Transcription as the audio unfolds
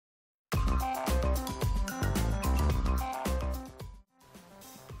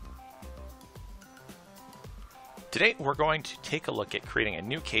Today we're going to take a look at creating a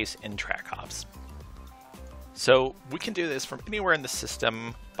new case in Trackops. So we can do this from anywhere in the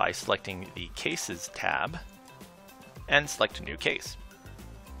system by selecting the Cases tab and select a new case.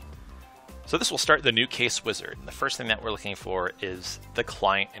 So this will start the new case wizard. And the first thing that we're looking for is the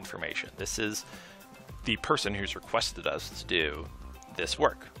client information. This is the person who's requested us to do this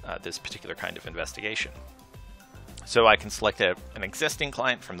work, this particular kind of investigation. So I can select an existing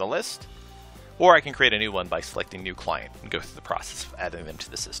client from the list, or I can create a new one by selecting new client and go through the process of adding them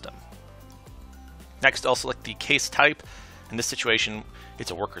to the system. Next, I'll select the case type. In this situation,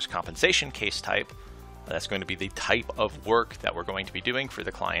 it's a workers' compensation case type. That's going to be the type of work that we're going to be doing for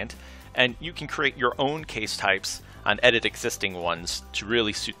the client. And you can create your own case types and edit existing ones to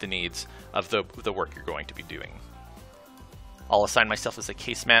really suit the needs of the work you're going to be doing. I'll assign myself as a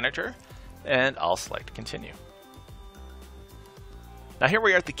case manager, and I'll select continue. Now here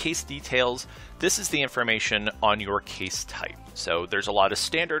we are at the case details. This is the information on your case type. So there's a lot of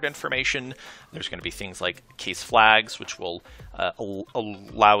standard information. There's going to be things like case flags, which will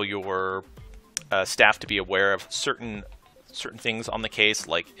allow your staff to be aware of certain things on the case,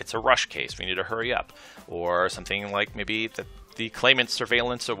 like it's a rush case, we need to hurry up, or something like maybe the claimant's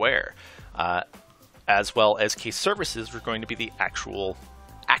surveillance aware, as well as case services are going to be the actual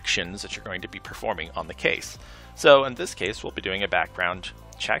actions that you're going to be performing on the case. So in this case, we'll be doing a background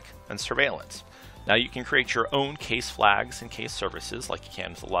check and surveillance. Now you can create your own case flags and case services, like you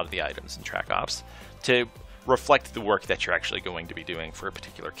can with a lot of the items in Trackops, to reflect the work that you're actually going to be doing for a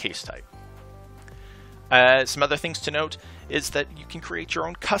particular case type. Some other things to note is that you can create your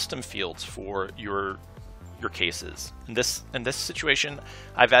own custom fields for your cases. In this situation,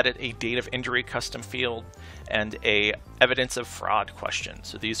 I've added a date of injury custom field and a evidence of fraud question.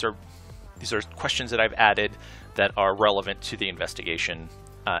 So these are questions that I've added that are relevant to the investigation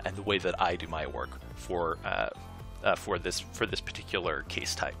and the way that I do my work for this particular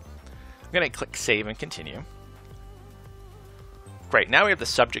case type. I'm going to click Save and Continue. Great, now we have the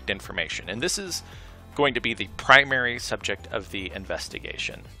subject information, and this is going to be the primary subject of the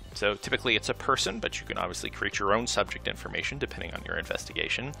investigation. So typically it's a person, but you can obviously create your own subject information depending on your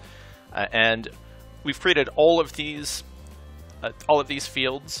investigation. And we've created all of these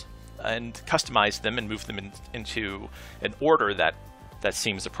fields and customized them and moved them into an order that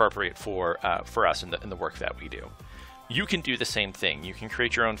seems appropriate for us in the work that we do. You can do the same thing. You can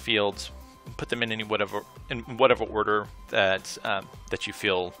create your own fields, put them in whatever order that you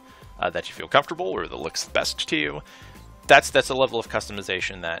feel comfortable or that looks best to you. That's a level of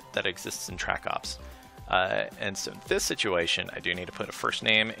customization that exists in Trackops. And so in this situation, I do need to put a first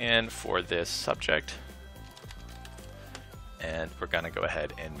name in for this subject. And we're going to go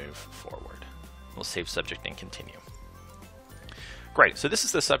ahead and move forward. We'll save subject and continue. Great, so this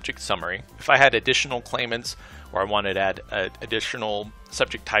is the subject summary. If I had additional claimants or I wanted to add additional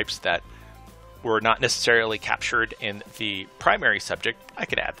subject types that were not necessarily captured in the primary subject, I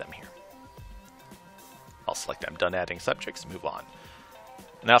could add them here. I'll select I'm done adding subjects, move on.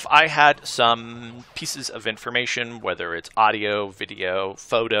 Now if I had some pieces of information, whether it's audio, video,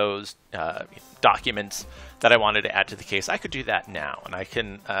 photos, documents that I wanted to add to the case, I could do that now. And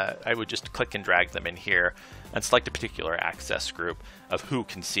I would just click and drag them in here and select a particular access group of who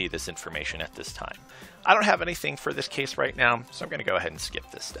can see this information at this time. I don't have anything for this case right now, so I'm going to go ahead and skip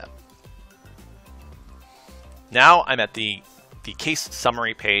this step. Now I'm at the case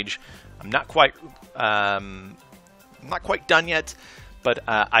summary page. I'm not quite done yet, but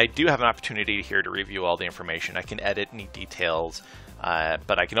I do have an opportunity here to review all the information. I can edit any details,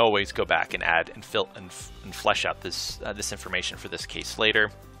 but I can always go back and add and flesh out this information for this case later.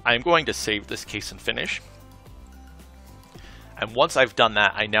 I'm going to save this case and finish. And once I've done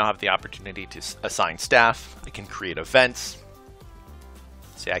that, I now have the opportunity to assign staff. I can create events.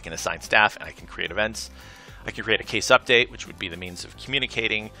 See, I can assign staff and I can create events. I can create a case update, which would be the means of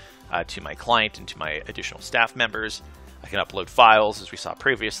communicating to my client and to my additional staff members. I can upload files, as we saw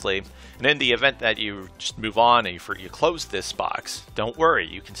previously. And in the event that you just move on and you close this box, don't worry.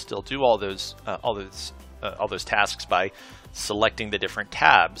 You can still do all those tasks by selecting the different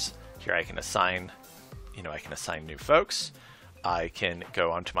tabs. Here I can assign, new folks. I can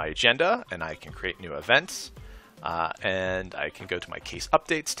go onto my agenda and I can create new events. And I can go to my case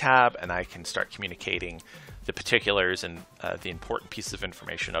updates tab and I can start communicating the particulars and the important pieces of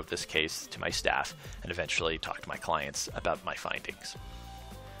information of this case to my staff and eventually talk to my clients about my findings.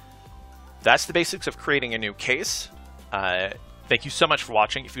 That's the basics of creating a new case. Thank you so much for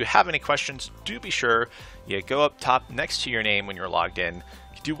watching. If you have any questions, do be sure you go up top next to your name when you're logged in.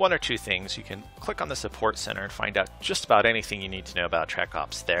 You can do one or two things. You can click on the support center and find out just about anything you need to know about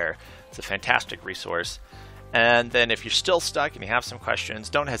Trackops there. It's a fantastic resource. And then if you're still stuck and you have some questions,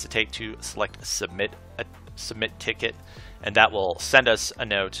 don't hesitate to select submit ticket, and that will send us a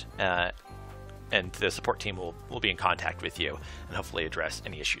note, and the support team will be in contact with you and hopefully address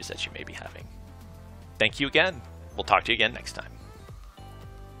any issues that you may be having. Thank you again. We'll talk to you again next time.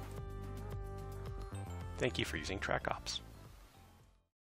 Thank you for using Trackops.